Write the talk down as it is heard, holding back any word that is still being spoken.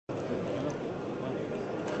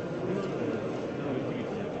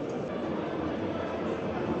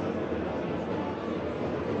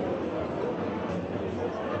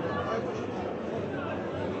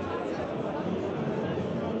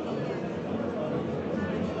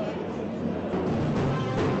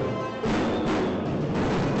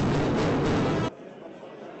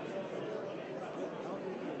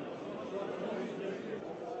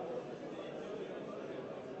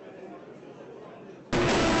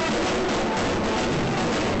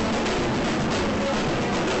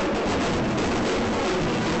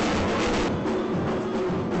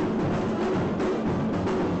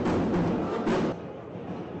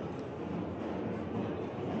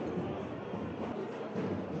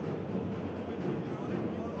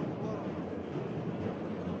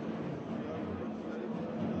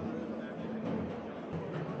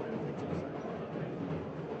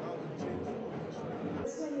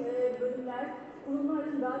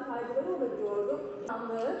da kaygıları olabiliyordu.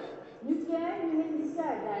 Nükleer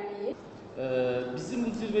Mühendisler Derneği. Bizim bu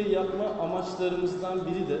zirveyi yapma amaçlarımızdan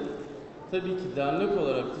biri de tabii ki dernek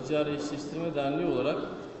olarak, Ticari Eşleştirme Derneği olarak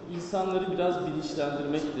insanları biraz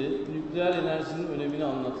bilinçlendirmekti, nükleer enerjinin önemini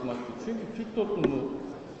anlatmaktı. Çünkü Türk toplumu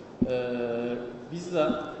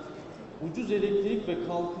bizler ucuz elektrik ve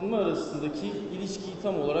kalkınma arasındaki ilişkiyi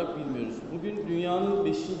tam olarak bilmiyoruz. Bugün dünyanın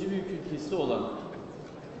 5. büyük ülkesi olan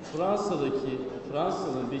Fransa'nın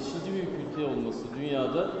 5. büyük ülke olması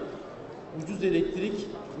dünyada ucuz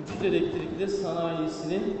elektrikli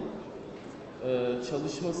sanayisinin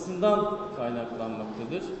çalışmasından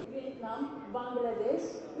kaynaklanmaktadır. Vietnam, Bangladeş,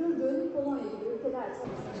 Ürdün, Polonya gibi ülkeler.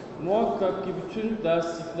 Muhakkak ki bütün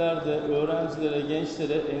dersliklerde öğrencilere,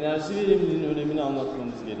 gençlere enerji verimliliğinin önemini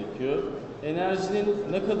anlatmamız gerekiyor. Enerjinin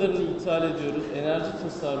ne kadarını ithal ediyoruz, enerji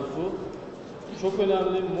tasarrufu çok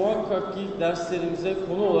önemli. Muhakkak ki derslerimize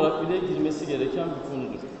konu olarak bile girmesi gereken bir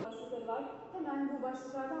konudur. Başlıkları var. Hemen bu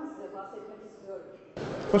başlıklardan size bahsetmek istiyorum.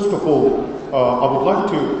 First of all, I would like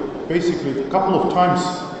to basically a couple of times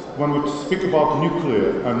when we speak about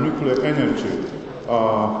nuclear and nuclear energy,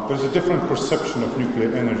 there's a different perception of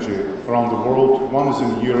nuclear energy around the world. One is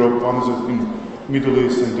in Europe, one is in Middle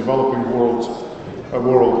East and developing world.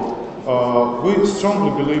 We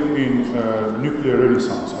strongly believe in nuclear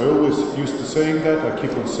renaissance. I always used to saying that, I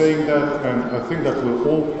keep on saying that, and I think that we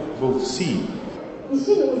all will see.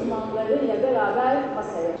 İşin uzmanlarıyla beraber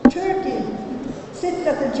masaya. Turkey sits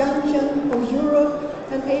at the junction of Europe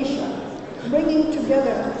and Asia, bringing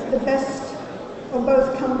together the best of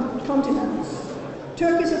both continents.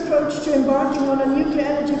 Turkey's approach to embarking on a nuclear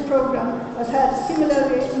energy program has had a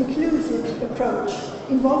similarly inclusive approach,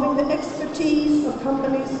 involving the expertise of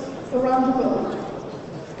companies around the world.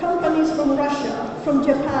 Companies from Russia, from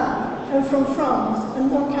Japan, and from France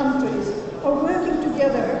and more countries are working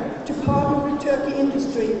together to partner with Turkey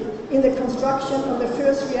industry in the construction of the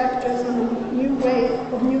first reactors in a new way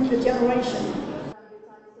of nuclear generation.